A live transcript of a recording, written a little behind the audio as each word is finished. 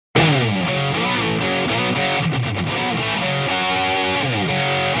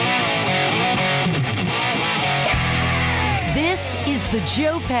The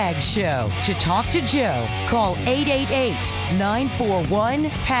Joe Pags Show. To talk to Joe, call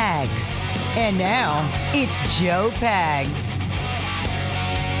 888-941-PAGS. And now, it's Joe Pags.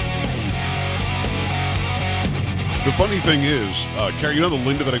 The funny thing is, Carrie, you know the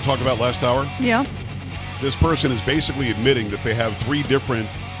Linda that I talked about last hour? Yeah. This person is basically admitting that they have 3 different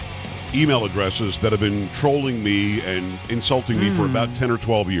email addresses that have been trolling me and insulting me for about 10 or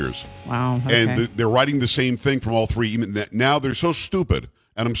 12 years. Wow. Okay. And they're writing the same thing from all 3. Now they're so stupid,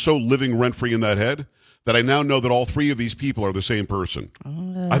 and I'm so living rent-free in that head, that I now know that all 3 of these people are the same person.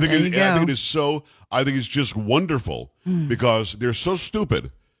 I think it's just wonderful because they're so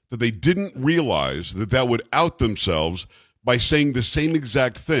stupid that they didn't realize that would out themselves by saying the same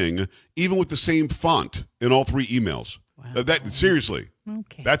exact thing, even with the same font in all 3 emails. Wow. Seriously,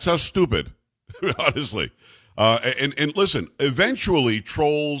 okay. That's how stupid, honestly. And listen, eventually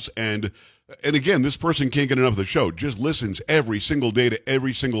trolls and again, this person can't get enough of the show, just listens every single day to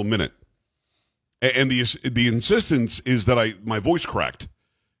every single minute. And the insistence is that my voice cracked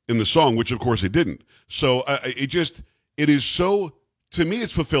in the song, which of course it didn't. So it is so, to me,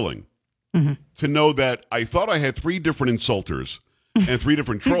 it's fulfilling to know that I thought I had 3 different insulters and 3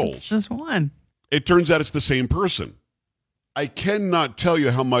 different trolls. It's just one. It turns out it's the same person. I cannot tell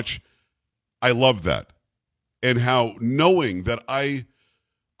you how much I love that, and how knowing that I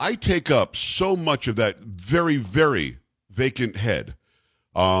take up so much of that very, very vacant head.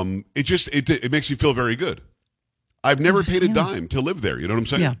 It makes me feel very good. I've never paid a dime to live there. You know what I'm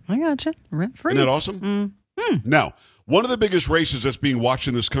saying? Yeah, I got you. Rent free. Isn't that awesome? Now, one of the biggest races that's being watched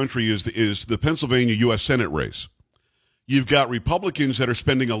in this country is the Pennsylvania U.S. Senate race. You've got Republicans that are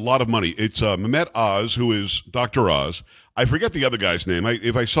spending a lot of money. It's Mehmet Oz, who is Dr. Oz. I forget the other guy's name.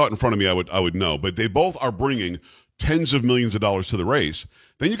 If I saw it in front of me, I would know. But they both are bringing tens of millions of dollars to the race.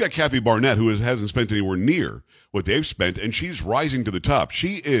 Then you got Kathy Barnett, who hasn't spent anywhere near what they've spent, and she's rising to the top.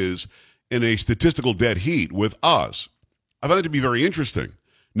 She is in a statistical dead heat with Oz. I find that to be very interesting.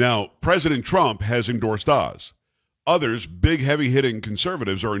 Now, President Trump has endorsed Oz. Others, big, heavy-hitting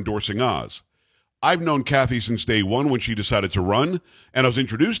conservatives, are endorsing Oz. I've known Kathy since day one when she decided to run, and I was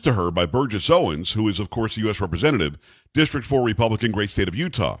introduced to her by Burgess Owens, who is, of course, the U.S. Representative, District 4 Republican, great state of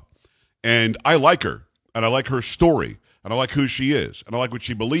Utah. And I like her, and I like her story, and I like who she is, and I like what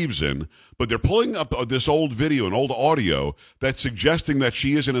she believes in, but they're pulling up this old video and old audio that's suggesting that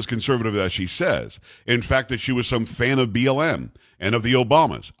she isn't as conservative as she says. In fact, that she was some fan of BLM and of the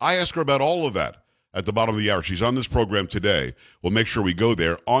Obamas. I asked her about all of that at the bottom of the hour. She's on this program today. We'll make sure we go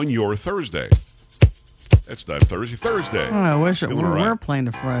there on your Thursday. That's not Thursday. Oh, I wish we were playing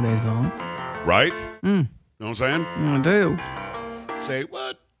the Friday song. Right? You know what I'm saying? I do. Say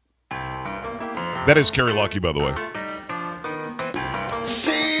what? That is Carrie Lockie, by the way.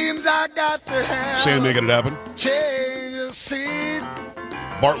 Seems I got to have Sam making it happen. Change of scene.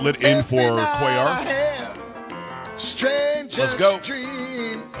 Bartlett in for Cuellar. Let's go.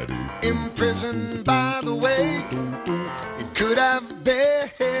 Dream. Imprisoned by the way it could have been.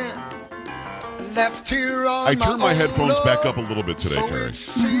 Left here on I turned my headphones back up a little bit today, so Carrie.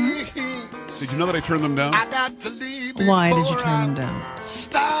 Did you know that I turned them down? I got to leave. Why did you turn them down?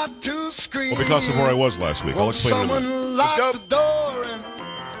 Start to scream. Well, because of where I was last week. I'll explain it in a minute. Someone locked the door and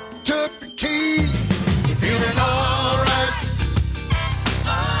took the key. You feeling all right?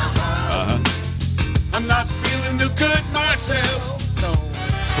 I'm not feeling too good myself. No.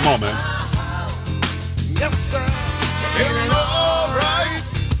 Come on, man. Yes, sir. Feeling all right.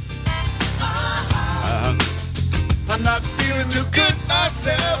 I'm not feeling too good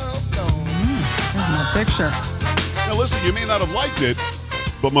myself. There's my picture. Now, listen, you may not have liked it,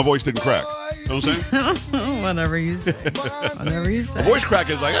 but my voice didn't crack. You know what I'm saying? Whatever you say. Whatever you say. A voice crack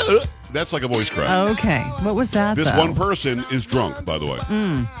is like, that's like a voice crack. Okay. What was that, This though? one person is drunk, by the way.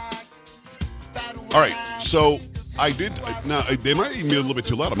 All right, so I did. Now, they might even be a little bit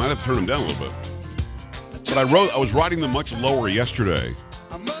too loud. I might have to turn them down a little bit. But I was riding them much lower yesterday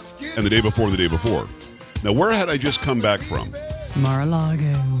and the day before and the day before. Now, where had I just come back from?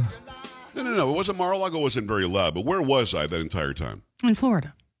 Mar-a-Lago. No. It wasn't Mar-a-Lago. Wasn't very loud. But where was I that entire time? In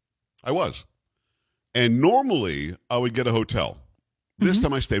Florida. I was. And normally, I would get a hotel. This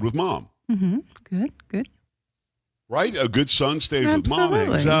time, I stayed with Mom. Good. Right? A good son stays with Mom,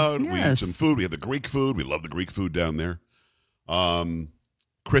 hangs out. Yes. We eat some food. We have the Greek food. We love the Greek food down there.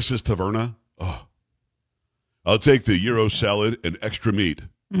 Chris's Taverna. Oh, I'll take the Euro salad and extra meat.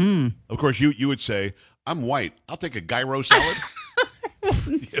 Of course, you would say, I'm white. I'll take a gyro salad.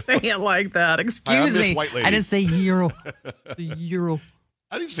 Say it like that. Excuse me. White lady. I didn't say Euro. The Euro.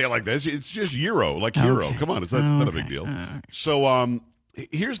 I didn't say it like that. It's just Euro, like Euro. Okay. Come on, it's not a big deal. Right. So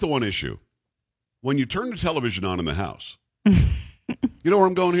here's the one issue. When you turn the television on in the house, You know where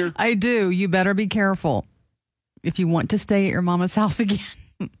I'm going here? I do. You better be careful if you want to stay at your mama's house again.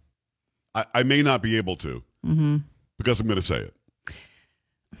 I may not be able to because I'm going to say it.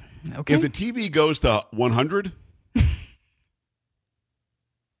 Okay. If the TV goes to 100,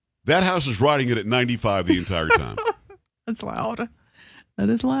 that house is riding it at 95 the entire time. That's loud. That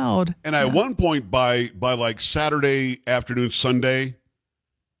is loud. And at one point, by like Saturday afternoon, Sunday,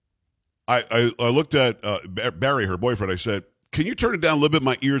 I looked at Barry, her boyfriend. I said, "Can you turn it down a little bit?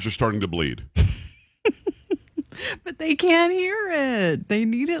 My ears are starting to bleed." But they can't hear it. They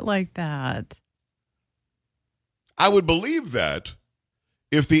need it like that. I would believe that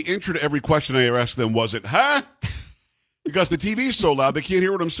if the answer to every question I asked them wasn't, huh? Because the TV's so loud they can't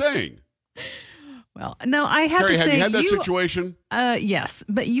hear what I'm saying. Well, no, I have Carrie, to say, have you had that situation? Yes,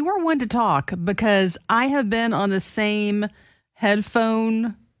 but you are one to talk because I have been on the same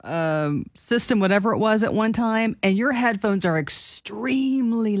headphone system, whatever it was at one time, and your headphones are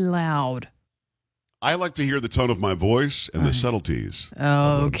extremely loud. I like to hear the tone of my voice and the subtleties.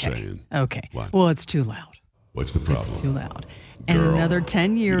 Of what I'm saying. Okay. What? Well, it's too loud. What's the problem? It's too loud. And Girl, another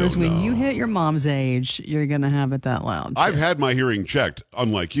 10 years, you don't when you know. hit your mom's age, you're going to have it that loud. I've had my hearing checked,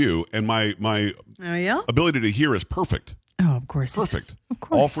 unlike you, and my Oh, yeah? ability to hear is perfect. Oh, of course. it is. Perfect. Of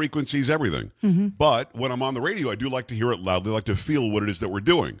course. All frequencies, everything. But when I'm on the radio, I do like to hear it loudly, like to feel what it is that we're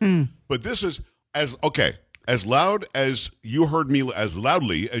doing. But this is as loud as you heard me, as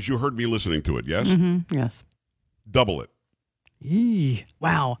loudly as you heard me listening to it, yes? Yes. Double it. Eee.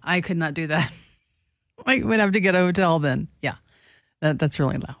 Wow. I could not do that. I would have to get a hotel then. Yeah. That's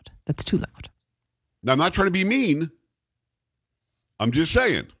really loud. That's too loud. Now, I'm not trying to be mean. I'm just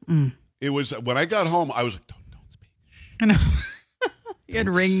saying. It was, when I got home, I was like, don't speak. I know. You had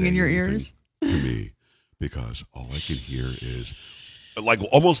Don't ringing say in your anything ears. to me, because all I can hear is like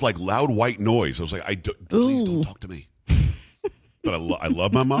almost like loud white noise. I was like, please don't talk to me. But I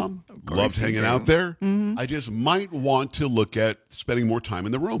love my mom. Loved hanging out there. I just might want to look at spending more time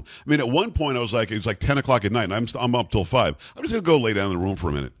in the room. I mean, at one point, I was like, it was like 10 o'clock at night, and I'm up till 5. I'm just going to go lay down in the room for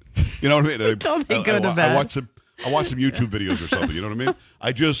a minute. You know what I mean? Until they go to bed. I watched some YouTube videos or something. You know what I mean?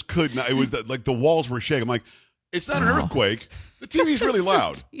 I just could not. It was like the walls were shaking. I'm like, it's not an earthquake. The TV's really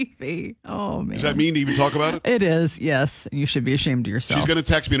loud. TV. Oh, man. Does that mean to even talk about it? It is, yes. You should be ashamed of yourself. She's going to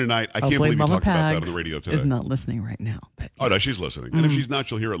text me tonight. I can't Hopefully believe you Mama talked about that on Pags the radio today. is not listening right now. But Oh, no, she's listening. And if she's not,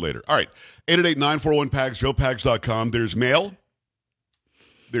 she'll hear it later. All right. 888-941-PAGS, joepags.com. There's male.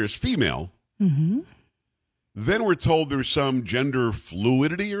 There's female. Then we're told there's some gender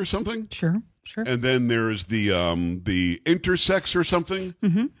fluidity or something. Sure. And then there's the intersex or something.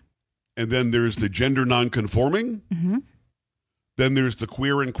 And then there's the gender nonconforming. Then there's the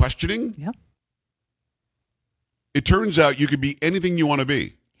queer and questioning. Yep. It turns out you could be anything you want to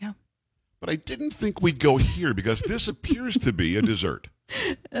be. Yeah. But I didn't think we'd go here because this appears to be a dessert.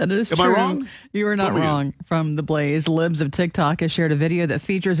 That is Am true. I wrong? You are not Fill me in. wrong. From The Blaze, Libs of TikTok has shared a video that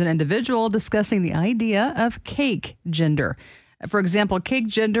features an individual discussing the idea of cake gender. For example, cake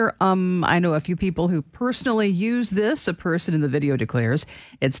gender, I know a few people who personally use this. A person in the video declares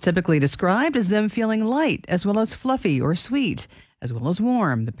it's typically described as them feeling light, as well as fluffy or sweet, as well as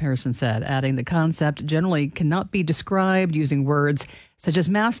warm, the person said, adding the concept generally cannot be described using words such as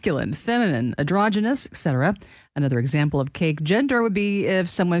masculine, feminine, androgynous, etc. Another example of cake gender would be if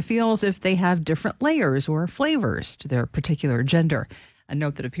someone feels if they have different layers or flavors to their particular gender. A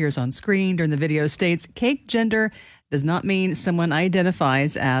note that appears on screen during the video states cake gender does not mean someone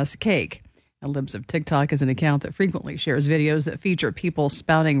identifies as cake. Now, Libs of TikTok is an account that frequently shares videos that feature people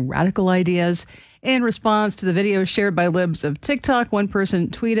spouting radical ideas. In response to the video shared by Libs of TikTok, one person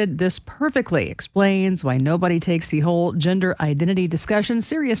tweeted, "This perfectly explains why nobody takes the whole gender identity discussion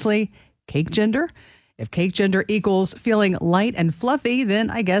seriously. Cake gender? If cake gender equals feeling light and fluffy, then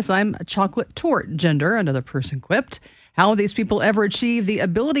I guess I'm a chocolate torte gender," another person quipped. How will these people ever achieve the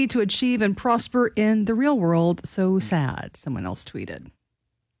ability to achieve and prosper in the real world? So sad, someone else tweeted.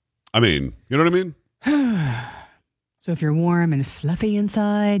 I mean, you know what I mean? So if you're warm and fluffy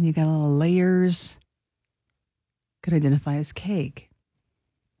inside and you got little layers, could identify as cake.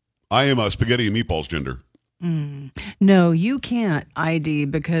 I am a spaghetti and meatballs gender. No, you can't ID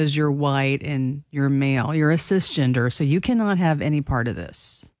because you're white and you're male. You're a cisgender, so you cannot have any part of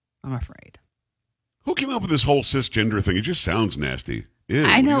this, I'm afraid. Who came up with this whole cisgender thing? It just sounds nasty. Ew,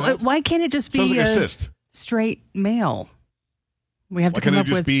 I what do know. you have? Why can't it just be Sounds like a a cyst. straight male? We have Why to come can't up it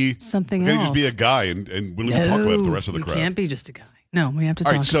just with be something why can't else. it just be a guy and we don't even talk about it the rest of the you crap? can't be just a guy. No, we have to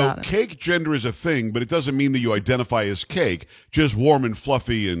All talk right, so about it. cake gender is a thing, but it doesn't mean that you identify as cake, just warm and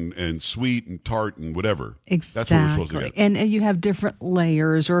fluffy and sweet and tart and whatever. Exactly. That's what we're supposed to get. And you have different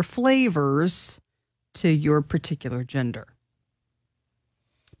layers or flavors to your particular gender.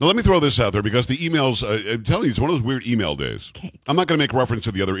 Now, let me throw this out there because the emails, I'm telling you, it's one of those weird email days. Cake. I'm not going to make reference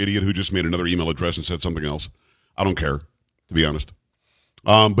to the other idiot who just made another email address and said something else. I don't care, to be honest.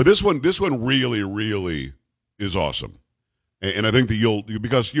 But this one really, really is awesome. And I think that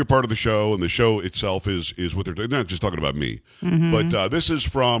because you're part of the show and the show itself is what they're not just talking about me. But this is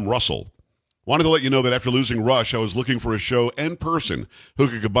from Russell. Wanted to let you know that after losing Rush, I was looking for a show and person who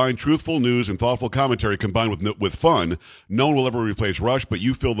could combine truthful news and thoughtful commentary combined with fun. No one will ever replace Rush, but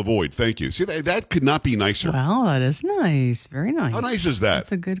you fill the void. Thank you. See, that could not be nicer. Wow, that is nice. Very nice. How nice is that?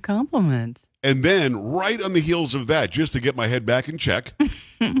 That's a good compliment. And then right on the heels of that, just to get my head back in check,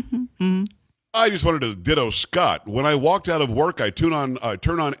 I just wanted to ditto Scott. When I walked out of work, I turn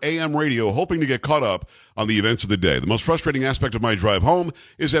on AM radio, hoping to get caught up on the events of the day. The most frustrating aspect of my drive home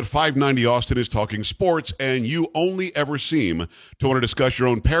is that 590 Austin is talking sports, and you only ever seem to want to discuss your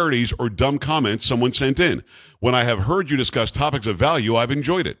own parodies or dumb comments someone sent in. When I have heard you discuss topics of value, I've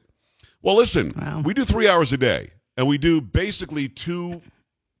enjoyed it. Well, listen, we do 3 hours a day, and we do basically 2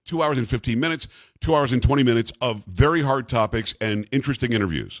 hours and 15 minutes, 2 hours and 20 minutes of very hard topics and interesting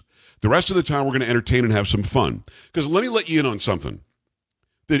interviews. The rest of the time, we're going to entertain and have some fun. Because let me let you in on something.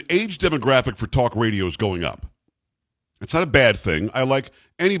 The age demographic for talk radio is going up. It's not a bad thing. I like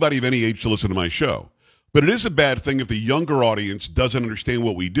anybody of any age to listen to my show. But it is a bad thing if the younger audience doesn't understand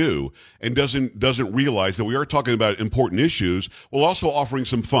what we do and doesn't realize that we are talking about important issues while also offering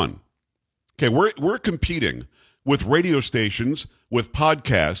some fun. Okay, we're competing with radio stations, with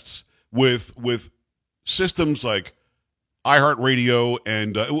podcasts, with systems like iHeartRadio,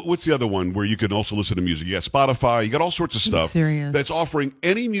 and what's the other one where you can also listen to music? Yeah, Spotify. You got all sorts of stuff that's offering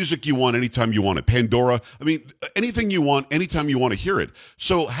any music you want anytime you want it. Pandora. I mean, anything you want anytime you want to hear it.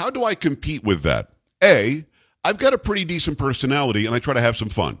 So how do I compete with that? I've got a pretty decent personality, and I try to have some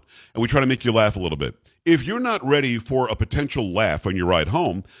fun, and we try to make you laugh a little bit. If you're not ready for a potential laugh on your ride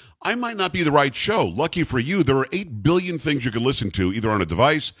home, I might not be the right show. Lucky for you, there are 8 billion things you can listen to, either on a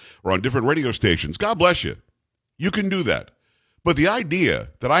device or on different radio stations. God bless you. You can do that. But the idea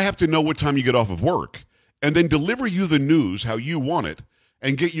that I have to know what time you get off of work and then deliver you the news how you want it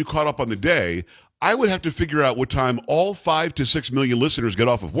and get you caught up on the day, I would have to figure out what time all 5 to 6 million listeners get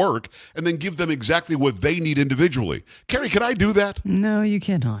off of work and then give them exactly what they need individually. Carrie, can I do that? No, you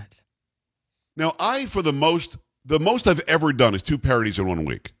cannot. Now, the most I've ever done is 2 parodies in 1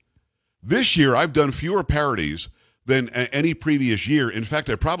 week. This year, I've done fewer parodies than any previous year. In fact,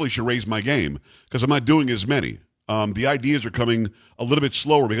 I probably should raise my game because I'm not doing as many. The ideas are coming a little bit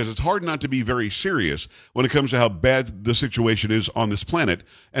slower because it's hard not to be very serious when it comes to how bad the situation is on this planet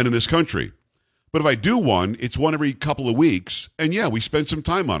and in this country. But if I do one, it's one every couple of weeks. And yeah, we spend some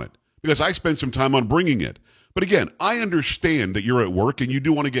time on it because I spend some time on bringing it. But again, I understand that you're at work and you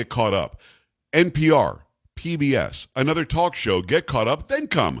do want to get caught up. NPR, PBS, another talk show, get caught up, then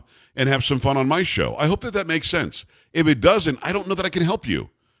come and have some fun on my show. I hope that makes sense. If it doesn't, I don't know that I can help you.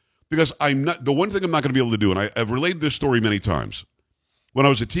 Because the one thing I'm not going to be able to do, and I've relayed this story many times. When I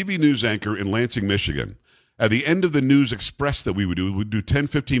was a TV news anchor in Lansing, Michigan, at the end of the News Express that we'd do 10,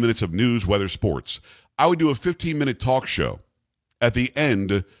 15 minutes of news, weather, sports. I would do a 15-minute talk show at the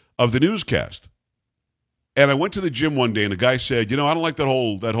end of the newscast. And I went to the gym one day, and a guy said, I don't like that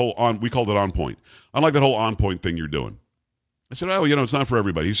whole we called it on point. I don't like that whole on point thing you're doing. I said, it's not for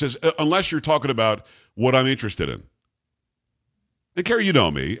everybody. He says, unless you're talking about what I'm interested in. And Carrie, you know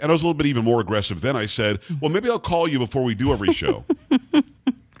me, and I was a little bit even more aggressive then. I said, well, maybe I'll call you before we do every show.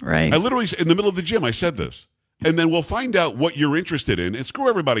 Right. I literally, in the middle of the gym, I said this. And then we'll find out what you're interested in, and screw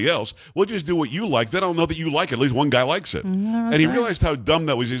everybody else. We'll just do what you like. Then I'll know that you like it. At least one guy likes it. And he realized how dumb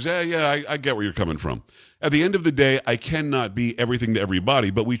that was. He said, I get where you're coming from. At the end of the day, I cannot be everything to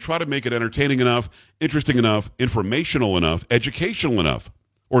everybody, but we try to make it entertaining enough, interesting enough, informational enough, educational enough.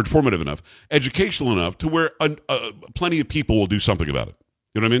 Or informative enough, educational enough to where plenty of people will do something about it.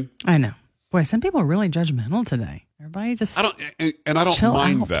 You know what I mean? I know. Boy, some people are really judgmental today. Everybody just I don't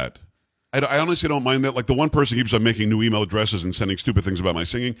mind that. I honestly don't mind that. Like the one person keeps on making new email addresses and sending stupid things about my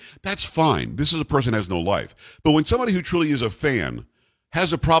singing. That's fine. This is a person who has no life. But when somebody who truly is a fan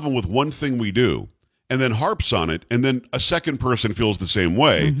has a problem with one thing we do and then harps on it, and then a second person feels the same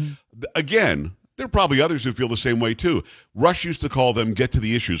way, again, there are probably others who feel the same way too. Rush used to call them get to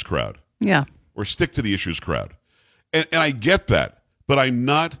the issues crowd. Yeah. Or stick to the issues crowd. And I get that, but I'm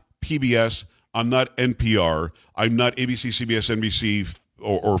not PBS, I'm not NPR, I'm not ABC, CBS, NBC,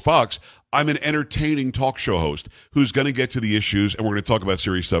 or Fox. I'm an entertaining talk show host who's going to get to the issues, and we're going to talk about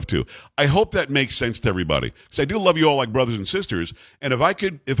serious stuff too. I hope that makes sense to everybody, because I do love you all like brothers and sisters. And if I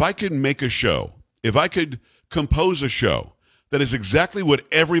could make a show, if I could compose a show that is exactly what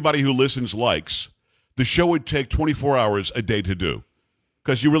everybody who listens likes, the show would take 24 hours a day to do.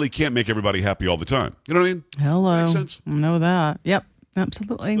 because you really can't make everybody happy all the time. You know what I mean? Hello. Makes sense? Know that. Yep,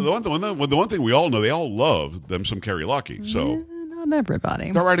 absolutely. The one thing we all know, they all love them some Carrie Lockey. So Not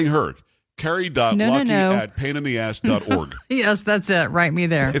everybody. start writing her. Carrie.Lockey No. at painintheass.org. Yes, that's it. Write me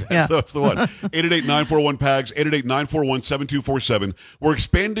there. Yeah. That's the one. 888-941-PAGS, 888-941-7247. We're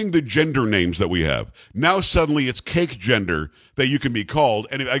expanding the gender names that we have. Now suddenly it's cake gender that you can be called.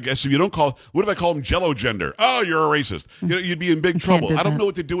 And I guess if you don't call, what if I call them Jello gender? Oh, you're a racist. You'd be in big trouble. do I don't that. know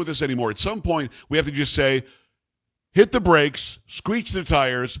what to do with this anymore. At some point, we have to just say, hit the brakes, screech the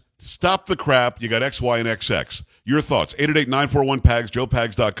tires, stop the crap. You got X, Y, and XX. Your thoughts. 888-941-PAGS,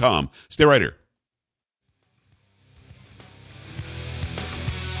 joepags.com. Stay right here.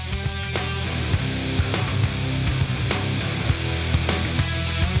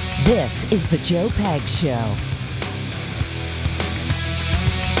 This is the Joe Pags Show.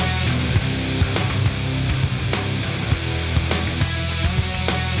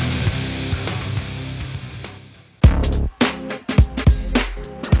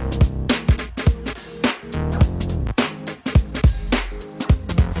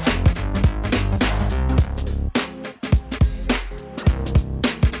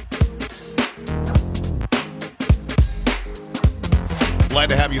 Glad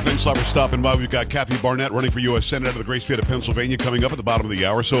to have you. Thanks a lot for stopping by. We've got Kathy Barnett running for U.S. Senate out of the great state of Pennsylvania coming up at the bottom of the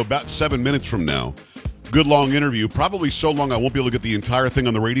hour. So about 7 minutes from now, good long interview. Probably so long I won't be able to get the entire thing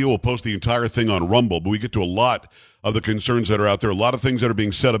on the radio. We'll post the entire thing on Rumble, but we get to a lot of the concerns that are out there, a lot of things that are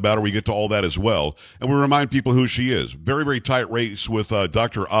being said about her. We get to all that as well. And we remind people who she is. Very, very tight race with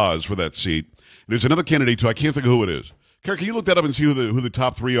Dr. Oz for that seat. There's another candidate, too. I can't think of who it is. Kara, can you look that up and see who the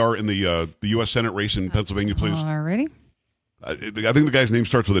top three are in the U.S. Senate race in Pennsylvania, please? Alrighty. I think the guy's name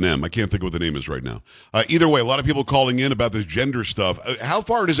starts with an M. I can't think of what the name is right now. Either way, a lot of people calling in about this gender stuff. How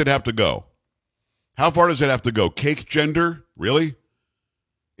far does it have to go? How far does it have to go? Cake gender? Really?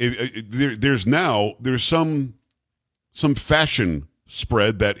 There's some fashion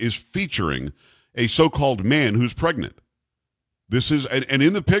spread that is featuring a so-called man who's pregnant. This is and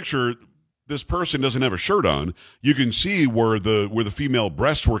in the picture, this person doesn't have a shirt on. You can see where the female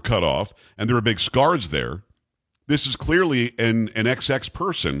breasts were cut off, and there are big scars there. This is clearly an XX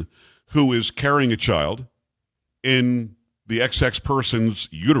person who is carrying a child in the XX person's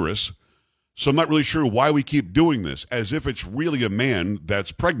uterus. So I'm not really sure why we keep doing this, as if it's really a man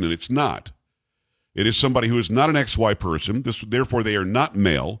that's pregnant. It's not. It is somebody who is not an XY person. Therefore, they are not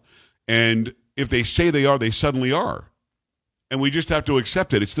male. And if they say they are, they suddenly are. And we just have to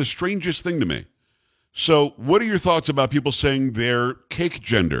accept it. It's the strangest thing to me. So what are your thoughts about people saying they're cake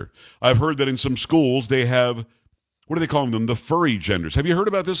gender? I've heard that in some schools they have, what are they calling them? The furry genders. Have you heard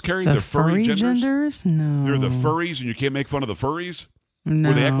about this, Carrie? The furry genders? No. They're the furries, and you can't make fun of the furries? No.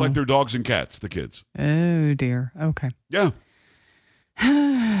 Where they act like they're dogs and cats, the kids. Oh, dear. Okay. Yeah.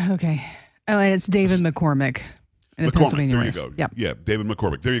 Okay. Oh, and it's David McCormick in the Pennsylvania there race. you go. Yep. Yeah, David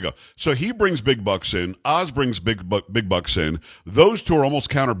McCormick. There you go. So he brings big bucks in. Oz brings big bucks in. Those two are almost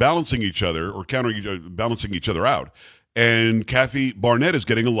counterbalancing each other or balancing each other out. And Kathy Barnett is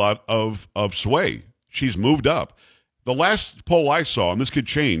getting a lot of sway. She's moved up. The last poll I saw, and this could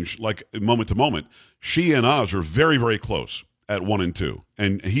change like moment to moment, she and Oz are very, very close at 1 and 2.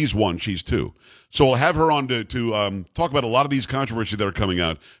 And he's 1, she's 2. So we'll have her on to talk about a lot of these controversies that are coming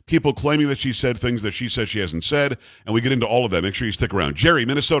out. People claiming that she said things that she says she hasn't said. And we get into all of that. Make sure you stick around. Jerry,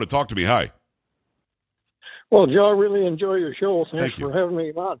 Minnesota, talk to me. Hi. Well, Joe, I really enjoy your show. Thank Thanks you. for having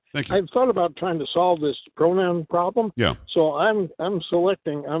me on. Thank you. I've thought about trying to solve this pronoun problem. Yeah. So I'm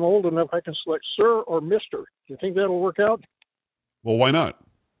selecting. I'm old enough I can select sir or mister. Do you think that'll work out? Well, why not?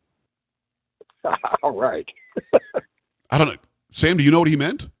 All right. I don't know. Sam, do you know what he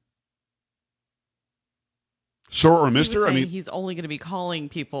meant? Sir or mister? I mean, he's only going to be calling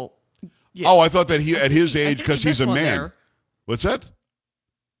people. Yeah. Oh, I thought that he at his I age, think because he he's a missed one man. there. What's that?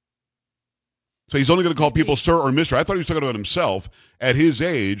 So he's only going to call people sir or mister. I thought he was talking about himself. At his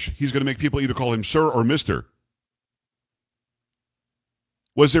age, he's going to make people either call him sir or mister.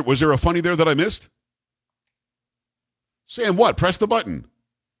 Was there a funny there that I missed? Sam, what? Press the button.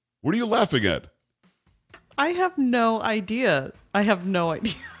 What are you laughing at? I have no idea. I have no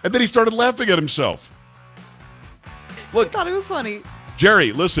idea. And then he started laughing at himself. Look, I thought it was funny.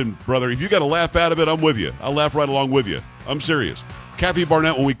 Jerry, listen, brother, if you got to laugh out of it, I'm with you. I'll laugh right along with you. I'm serious. Kathy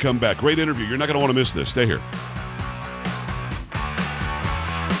Barnett when we come back. Great interview. You're not going to want to miss this. Stay here.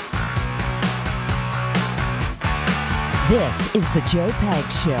 This is the Joe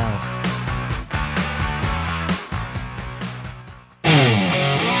Pags Show.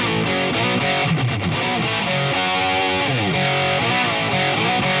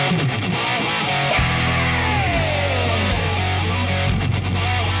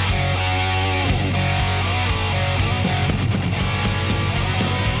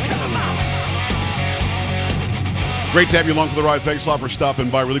 Great to have you along for the ride. Thanks a lot for stopping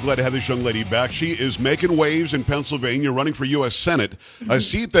by. Really glad to have this young lady back. She is making waves in Pennsylvania, running for U.S. Senate, a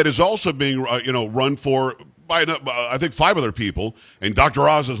seat that is also being, run for by, I think, 5 other people, and Dr.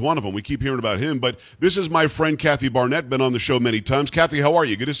 Oz is one of them. We keep hearing about him, but this is my friend Kathy Barnett, been on the show many times. Kathy, how are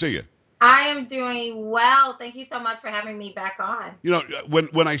you? Good to see you. I am doing well. Thank you so much for having me back on. You know,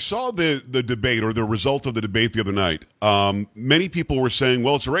 when I saw the debate or the result of the debate the other night, many people were saying,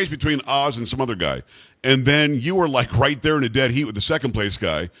 well, it's a race between Oz and some other guy. And then you were like right there in a dead heat with the second place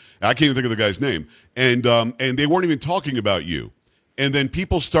guy. I can't even think of the guy's name. And they weren't even talking about you. And then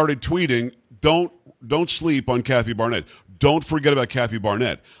people started tweeting, don't sleep on Kathy Barnett. Don't forget about Kathy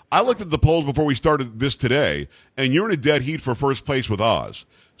Barnett. I looked at the polls before we started this today, and you're in a dead heat for first place with Oz.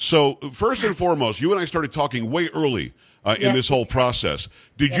 So first and foremost, you and I started talking way early in this whole process.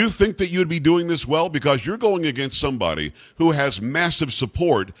 Did you think that you'd be doing this well? Because you're going against somebody who has massive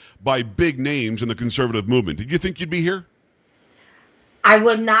support by big names in the conservative movement. Did you think you'd be here? I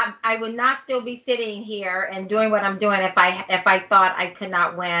would not still be sitting here and doing what I'm doing if I thought I could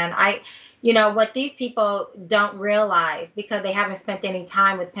not win. What these people don't realize, because they haven't spent any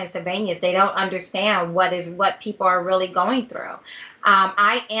time with Pennsylvanians, they don't understand what people are really going through.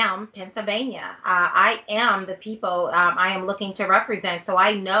 I am Pennsylvania. I am the people I am looking to represent. So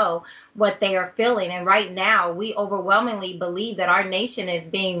I know what they are feeling. And right now, we overwhelmingly believe that our nation is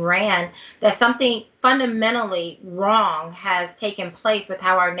being ran, that something fundamentally wrong has taken place with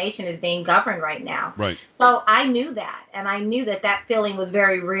how our nation is being governed right now. Right. So I knew that. And I knew that feeling was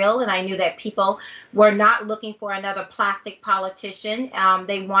very real. And I knew that people were not looking for another plastic politician.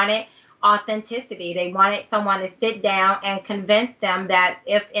 They wanted authenticity. They wanted someone to sit down and convince them that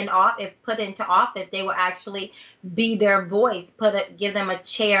if put into office, they will actually be their voice, give them a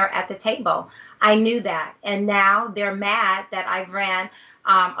chair at the table. I knew that. And now they're mad that I've ran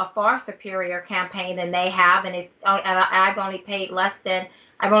a far superior campaign than they have. And I've only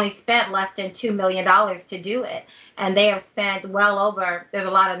spent less than $2 million to do it. And they have spent well over, there's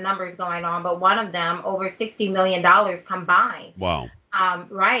a lot of numbers going on, but one of them over $60 million combined. Wow.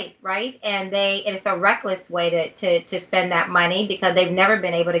 Right. And it's a reckless way to spend that money, because they've never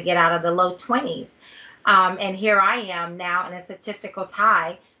been able to get out of the low 20s. And here I am now in a statistical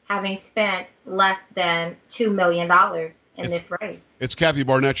tie, having spent less than $2 million in this race. It's Kathy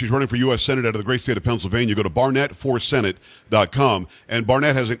Barnett. She's running for U.S. Senate out of the great state of Pennsylvania. Go to barnettforsenate.com. And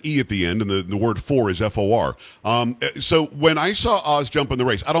Barnett has an E at the end, and the word for is F-O-R. So when I saw Oz jump in the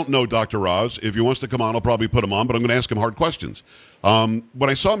race, I don't know Dr. Oz. If he wants to come on, I'll probably put him on, but I'm going to ask him hard questions. When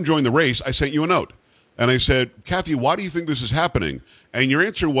I saw him join the race, I sent you a note. And I said, Kathy, why do you think this is happening? And your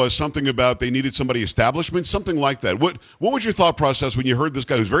answer was something about they needed somebody establishment, something like that. What was your thought process when you heard this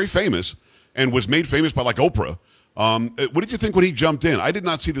guy who's very famous and was made famous by like Oprah? What did you think when he jumped in? I did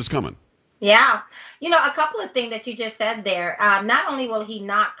not see this coming. Yeah. A couple of things that you just said there. Not only will he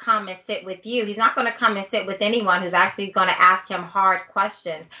not come and sit with you, he's not going to come and sit with anyone who's actually going to ask him hard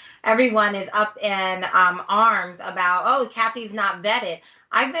questions. Everyone is up in arms about, oh, Kathy's not vetted.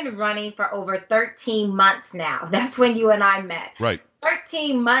 I've been running for over 13 months now. That's when you and I met. Right.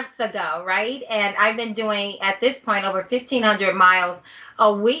 13 months ago, right? And I've been doing, at this point, over 1,500 miles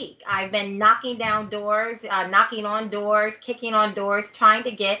a week. I've been knocking on doors, kicking on doors, trying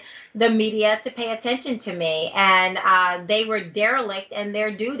to get the media to pay attention to me. And they were derelict in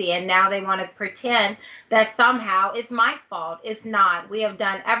their duty. And now they want to pretend that somehow it's my fault. It's not. We have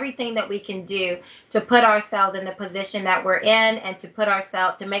done everything that we can do to put ourselves in the position that we're in, and to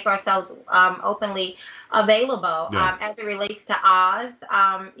make ourselves openly available. Yeah. As it relates to Oz,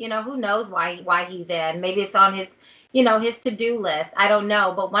 who knows why he's in? Maybe it's on his to-do list. I don't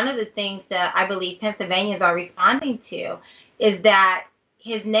know. But one of the things that I believe Pennsylvanians are responding to is that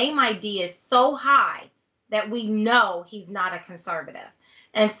his name ID is so high that we know he's not a conservative.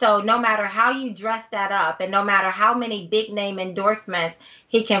 And so no matter how you dress that up, and no matter how many big name endorsements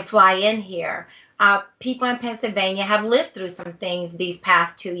he can fly in here, people in Pennsylvania have lived through some things these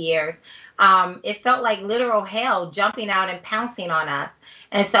past 2 years. It felt like literal hell jumping out and pouncing on us.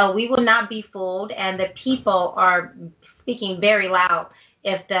 And so we will not be fooled. And the people are speaking very loud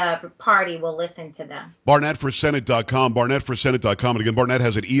if the party will listen to them. BarnettForSenate.com, BarnettForSenate.com. And again, Barnett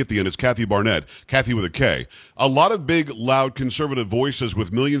has an E at the end. It's Kathy Barnett, Kathy with a K. A lot of big, loud conservative voices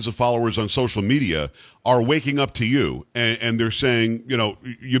with millions of followers on social media are waking up to you, and they're saying,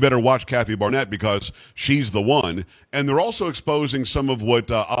 you better watch Kathy Barnett because she's the one. And they're also exposing some of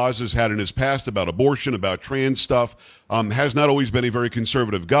what Oz has had in his past about abortion, about trans stuff. Has not always been a very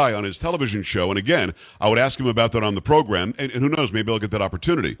conservative guy on his television show. And again, I would ask him about that on the program, and who knows, maybe I'll get that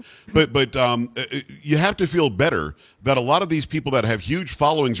opportunity. But you have to feel better that a lot of these people that have huge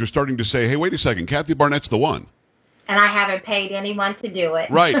followings are starting to say, hey, wait a second, Kathy Barnett's the one. and I haven't paid anyone to do it.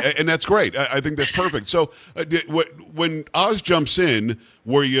 Right, and that's great. I think that's perfect. So when Oz jumps in,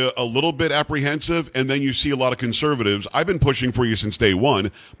 were you a little bit apprehensive? And then you see a lot of conservatives. I've been pushing for you since day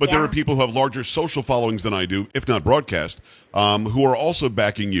one, but there Yeah. are people who have larger social followings than I do, if not broadcast, who are also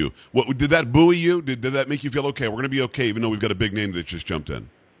backing you. Did that buoy you? Did that make you feel, okay, we're going to be okay, even though we've got a big name that just jumped in?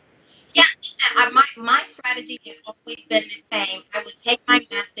 Yeah, listen, my strategy has always been the same. I would take my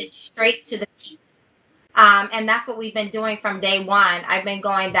message straight to the people. And that's what we've been doing from day one. I've been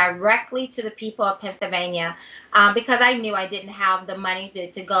going directly to the people of Pennsylvania because I knew I didn't have the money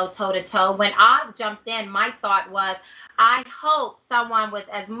to go toe-to-toe. When Oz jumped in, my thought was, I hope someone with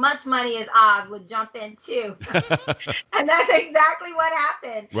as much money as Oz would jump in too. And that's exactly what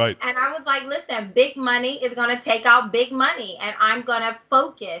happened. Right. And I was like, listen, big money is going to take out big money, and I'm going to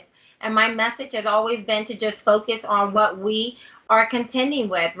focus. And my message has always been to just focus on what we are contending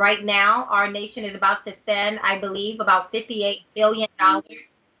with. Right now, our nation is about to send, I believe, about $58 billion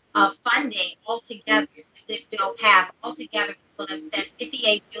of funding altogether. If this bill passed, altogether, people have sent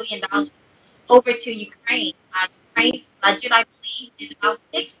 $58 billion over to Ukraine. Ukraine's budget, I believe, is about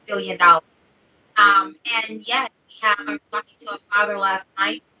 $6 billion. And yet, I was talking to a father last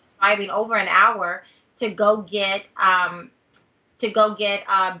night, driving over an hour to go get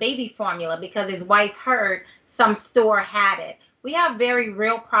baby formula because his wife heard some store had it. We have very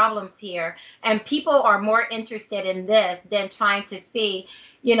real problems here, and people are more interested in this than trying to see,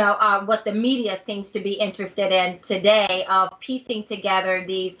 what the media seems to be interested in today, of piecing together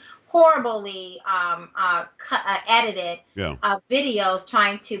these horribly edited videos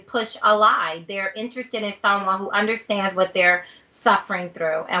trying to push a lie. They're interested in someone who understands what they're suffering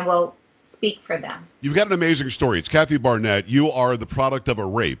through and will speak for them. You've got an amazing story. It's Kathy Barnett. You are the product of a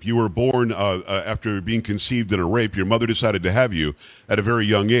rape. You were born after being conceived in a rape. Your mother decided to have you at a very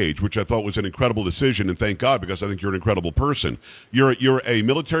young age, which I thought was an incredible decision, and thank God, because I think you're an incredible person. You're a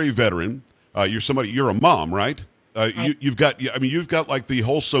military veteran. You're a mom, right? You've got like the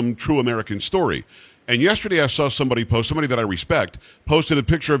wholesome, true American story. And yesterday I saw somebody that I respect, posted a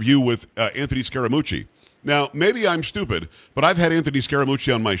picture of you with Anthony Scaramucci. Now, maybe I'm stupid, but I've had Anthony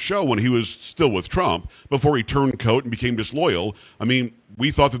Scaramucci on my show when he was still with Trump, before he turned coat and became disloyal. I mean, we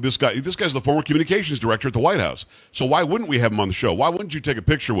thought that this guy's the former communications director at the White House. So why wouldn't we have him on the show? Why wouldn't you take a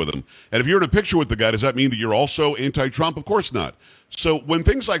picture with him? And if you're in a picture with the guy, does that mean that you're also anti-Trump? Of course not. So when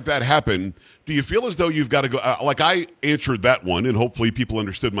things like that happen, do you feel as though you've got to go, like I answered that one, and hopefully people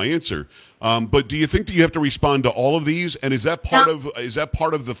understood my answer. But do you think that you have to respond to all of these? And is that part of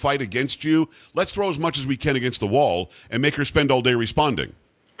the fight against you? Let's throw as much as we can against the wall and make her spend all day responding.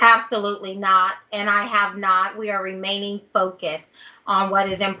 Absolutely not. And I have not. We are remaining focused on what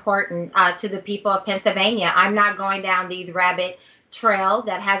is important to the people of Pennsylvania. I'm not going down these rabbit trails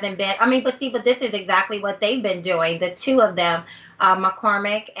that hasn't been. But this is exactly what they've been doing. The two of them,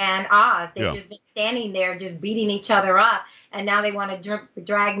 McCormick and Oz, they've just been standing there just beating each other up. And now they want to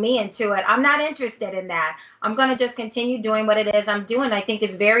drag me into it. I'm not interested in that. I'm going to just continue doing what it is I'm doing. I think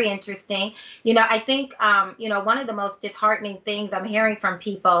it's very interesting. I think, one of the most disheartening things I'm hearing from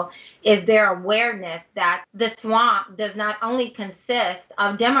people is their awareness that the swamp does not only consist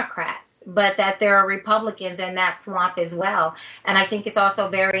of Democrats, but that there are Republicans in that swamp as well. And I think it's also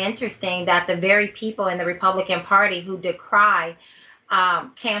very interesting that the very people in the Republican Party who decry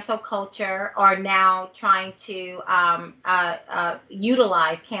cancel culture are now trying to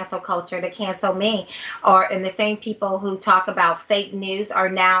utilize cancel culture to cancel me, and the same people who talk about fake news are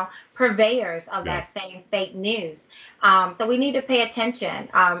now purveyors of that same fake news. So we need to pay attention.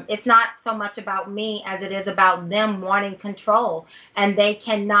 It's not so much about me as it is about them wanting control, and they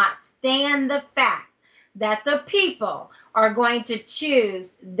cannot stand the fact that the people are going to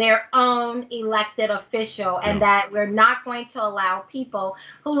choose their own elected official, and that we're not going to allow people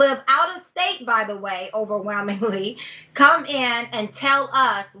who live out of state, by the way, overwhelmingly, come in and tell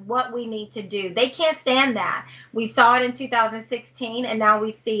us what we need to do. They can't stand that. We saw it in 2016, and now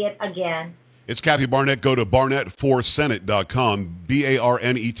we see it again. It's Kathy Barnett. Go to barnett4senate.com,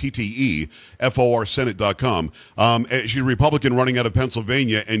 BARNETTE, Senate.com. She's a Republican running out of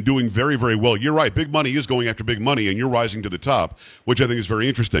Pennsylvania and doing very, very well. You're right. Big money is going after big money, and you're rising to the top, which I think is very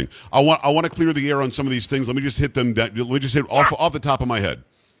interesting. I want to clear the air on some of these things. Let me just hit them. Let me just hit off the top of my head.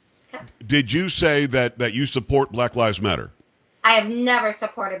 Did you say that you support Black Lives Matter? I have never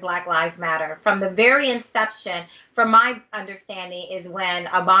supported Black Lives Matter. From the very inception, from my understanding, is when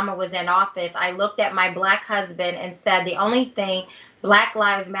Obama was in office, I looked at my black husband and said the only thing Black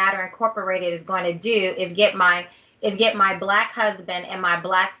Lives Matter Incorporated is going to do is get my is get my black husband and my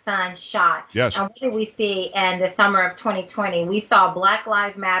black son shot. Yes. And what did we see in the summer of 2020? We saw Black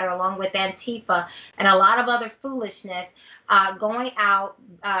Lives Matter along with Antifa and a lot of other foolishness going out.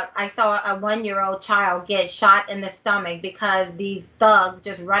 I saw a 1-year-old child get shot in the stomach because these thugs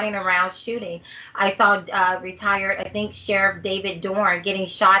just running around shooting. I saw retired, I think, Sheriff David Dorn getting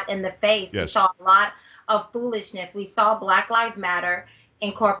shot in the face. Yes. We saw a lot of foolishness. We saw Black Lives Matter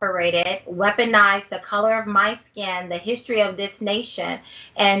Incorporated weaponize the color of my skin, the history of this nation,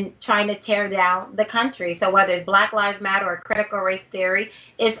 and trying to tear down the country. So whether it's Black Lives Matter or critical race theory,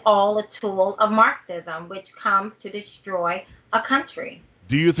 it's all a tool of Marxism, which comes to destroy a country.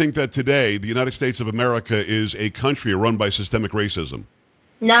 Do you think that today the United States of America is a country run by systemic racism?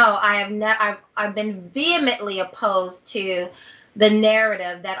 No, I have I've been vehemently opposed to the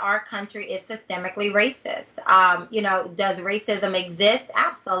narrative that our country is systemically racist. Does racism exist?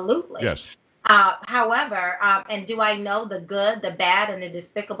 Absolutely. Yes. However, and do I know the good, the bad, and the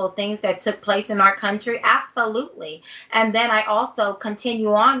despicable things that took place in our country? Absolutely. And then I also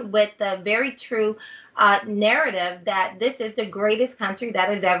continue on with the very true narrative that this is the greatest country that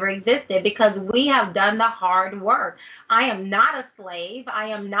has ever existed because we have done the hard work. I am not a slave. I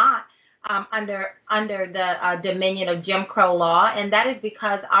am not under the dominion of Jim Crow law, and that is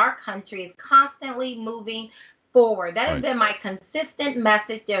because our country is constantly moving forward. That has been my consistent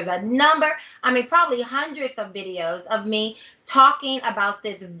message. There's a number, probably hundreds of videos of me talking about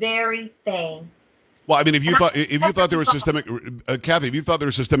this very thing. Well, if you thought there was systemic, Kathy, if you thought there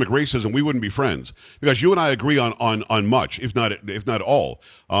was systemic racism, we wouldn't be friends because you and I agree on much, if not all.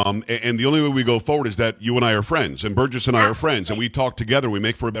 And the only way we go forward is that you and I are friends, and Burgess and I are friends, and we talk together. We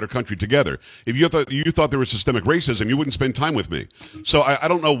make for a better country together. If you thought there was systemic racism, you wouldn't spend time with me. So I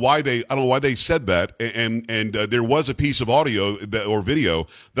don't know why they said that. And there was a piece of audio or video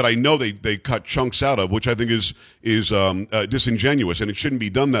that I know they cut chunks out of, which I think is disingenuous, and it shouldn't be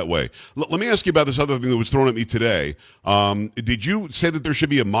done that way. Let me ask you about this other thing that was thrown at me today. Did you say that there should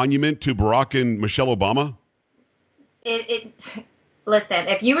be a monument to Barack and Michelle Obama? Listen,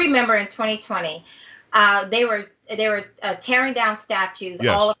 if you remember in 2020, they were tearing down statues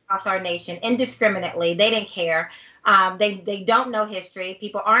all across our nation indiscriminately. They didn't care. They don't know history.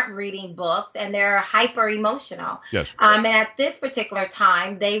 People aren't reading books, and they're hyper emotional. Yes. And at this particular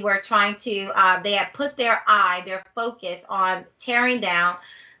time, they were trying to. They had put their focus on tearing down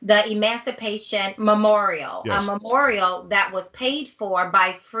the Emancipation Memorial, yes. A memorial that was paid for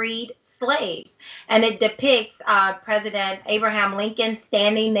by freed slaves. And it depicts President Abraham Lincoln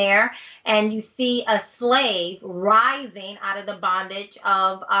standing there, and you see a slave rising out of the bondage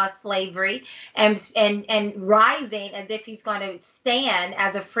of slavery and rising as if he's going to stand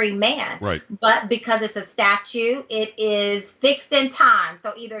as a free man. Right. But because it's a statue, it is fixed in time.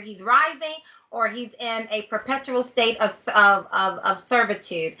 So either he's rising or he's in a perpetual state of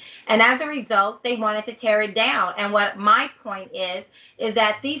servitude. And as a result, they wanted to tear it down. And what my point is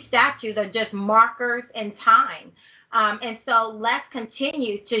that these statues are just markers in time. And so let's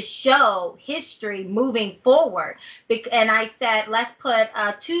continue to show history moving forward. And I said, let's put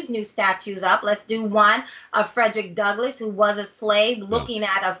 2 new statues up. Let's do one of Frederick Douglass, who was a slave, looking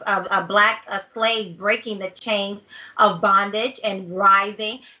at a black slave breaking the chains of bondage and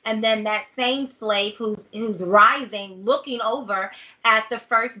rising. And then that same slave who's rising, looking over at the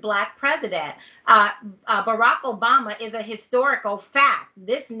first black president. Barack Obama is a historical fact.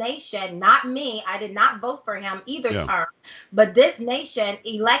 This nation, not me, I did not vote for him either term, but this nation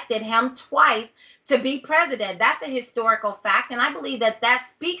elected him twice to be president. That's a historical fact, and I believe that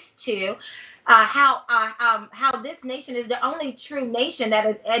speaks to how this nation is the only true nation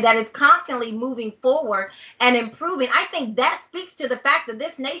that is constantly moving forward and improving. I think that speaks to the fact that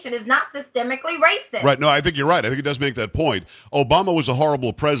this nation is not systemically racist. Right. No, I think you're right. I think it does make that point. Obama was a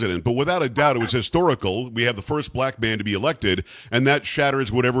horrible president, but without a doubt, it was historical. We have the first black man to be elected, and that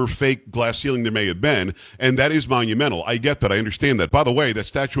shatters whatever fake glass ceiling there may have been, and that is monumental. I get that. I understand that. By the way, that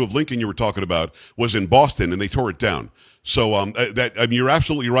statue of Lincoln you were talking about was in Boston, and they tore it down. So you're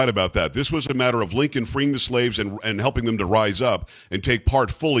absolutely right about that. This was a matter of Lincoln freeing the slaves and helping them to rise up and take part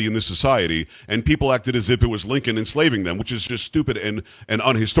fully in this society. And people acted as if it was Lincoln enslaving them, which is just stupid and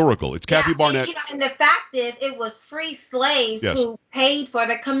unhistorical. It's Kathy Barnett. And the fact is, it was free slaves who paid for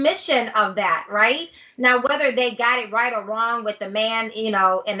the commission of that, right? Now, whether they got it right or wrong with the man,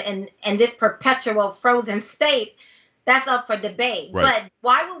 in this perpetual frozen state, that's up for debate. Right. But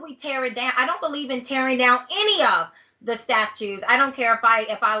why would we tear it down? I don't believe in tearing down any of the statues. I don't care if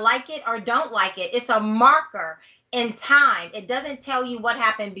I like it or don't like it. It's a marker in time. It doesn't tell you what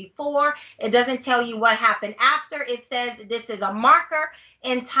happened before. It doesn't tell you what happened after. It says this is a marker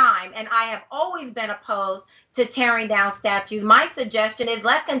in time. And I have always been opposed to tearing down statues. My suggestion is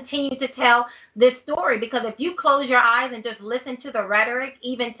let's continue to tell this story, because if you close your eyes and just listen to the rhetoric,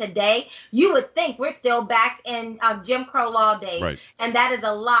 even today, you would think we're still back in Jim Crow law days. Right. And that is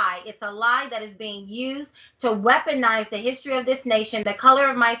a lie. It's a lie that is being used to weaponize the history of this nation, the color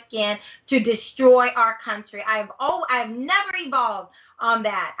of my skin, to destroy our country. I've never evolved on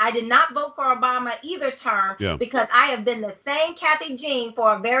that. I did not vote for Obama either term because I have been the same Kathy Jean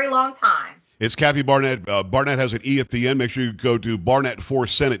for a very long time. It's Kathy Barnett. Barnett has an E at the end. Make sure you go to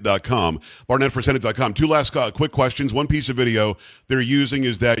barnettforsenate.com. Barnettforsenate.com. Two last quick questions. One piece of video they're using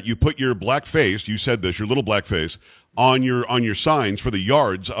is that you put your black face, you said this, your little black face, on your signs for the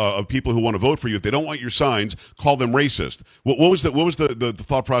yards of people who want to vote for you. If they don't want your signs, call them racist. What was the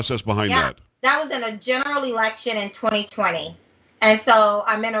thought process behind that? That was in a general election in 2020. And so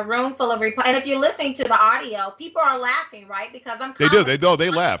I'm in a room full of and if you're listening to the audio, people are laughing, right? Because I'm They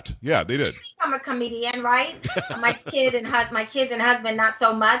laughed. Yeah, they did. I think I'm a comedian, right? my kids and husband not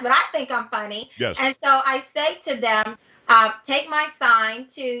so much, but I think I'm funny. Yes. And so I say to them, take my sign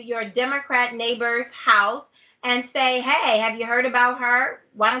to your Democrat neighbor's house and say, hey, have you heard about her?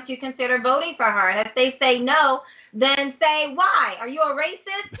 Why don't you consider voting for her? And if they say no, then say, why? Are you a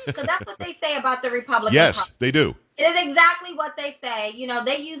racist? Because that's what they say about the Republican Party. Yes, they do. It is exactly what they say. You know,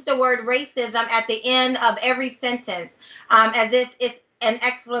 they use the word racism at the end of every sentence as if it's an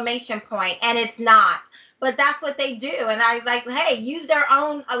exclamation point, and it's not. But that's what they do. And I was like, hey, use their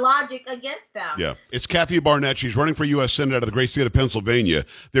own logic against them. Yeah. It's Kathy Barnett. She's running for U.S. Senate out of the great state of Pennsylvania.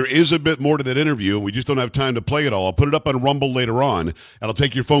 There is a bit more to that interview. We just don't have time to play it all. I'll put it up on Rumble later on, and I'll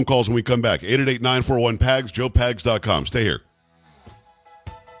take your phone calls when we come back. 888-941-PAGS, joepags.com. Stay here.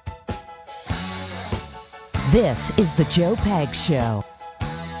 This is the Joe Pags Show.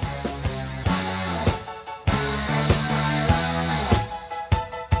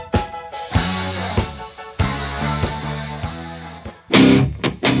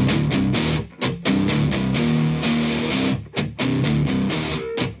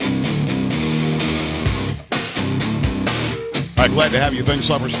 All right, glad to have you. Thanks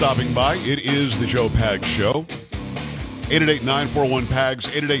a lot for stopping by. It is the Joe Pags Show. 888-941-PAGS,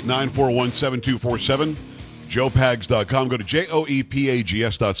 888-941-7247, joepags.com. Go to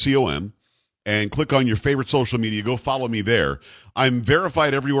joepags.com and click on your favorite social media. Go follow me there. I'm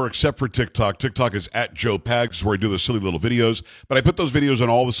verified everywhere except for TikTok. TikTok is at Joe Pags, where I do the silly little videos. But I put those videos on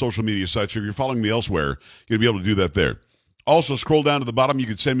all the social media sites. So if you're following me elsewhere, you'll be able to do that there. Also, scroll down to the bottom. You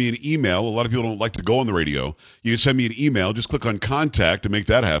can send me an email. A lot of people don't like to go on the radio. You can send me an email. Just click on contact to make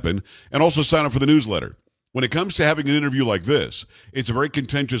that happen. And also sign up for the newsletter. When it comes to having an interview like this, it's a very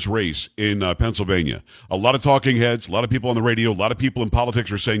contentious race in Pennsylvania. A lot of talking heads, a lot of people on the radio, a lot of people in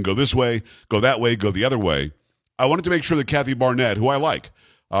politics are saying go this way, go that way, go the other way. I wanted to make sure that Kathy Barnett, who I like,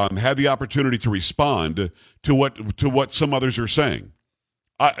 had the opportunity to respond to what some others are saying.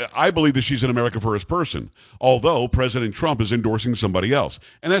 I believe that she's an America First person, although President Trump is endorsing somebody else,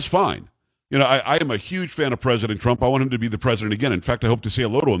 and that's fine. You know, I am a huge fan of President Trump. I want him to be the president again. In fact, I hope to say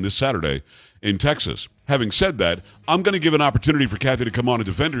hello to him this Saturday in Texas. Having said that, I'm going to give an opportunity for Kathy to come on and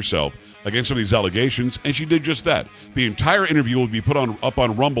defend herself against some of these allegations, and she did just that. The entire interview will be put up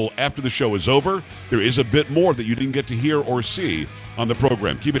on Rumble after the show is over. There is a bit more that you didn't get to hear or see on the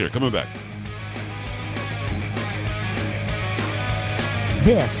program. Keep it here. Coming back.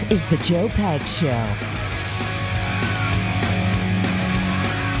 This is the Joe Pags Show.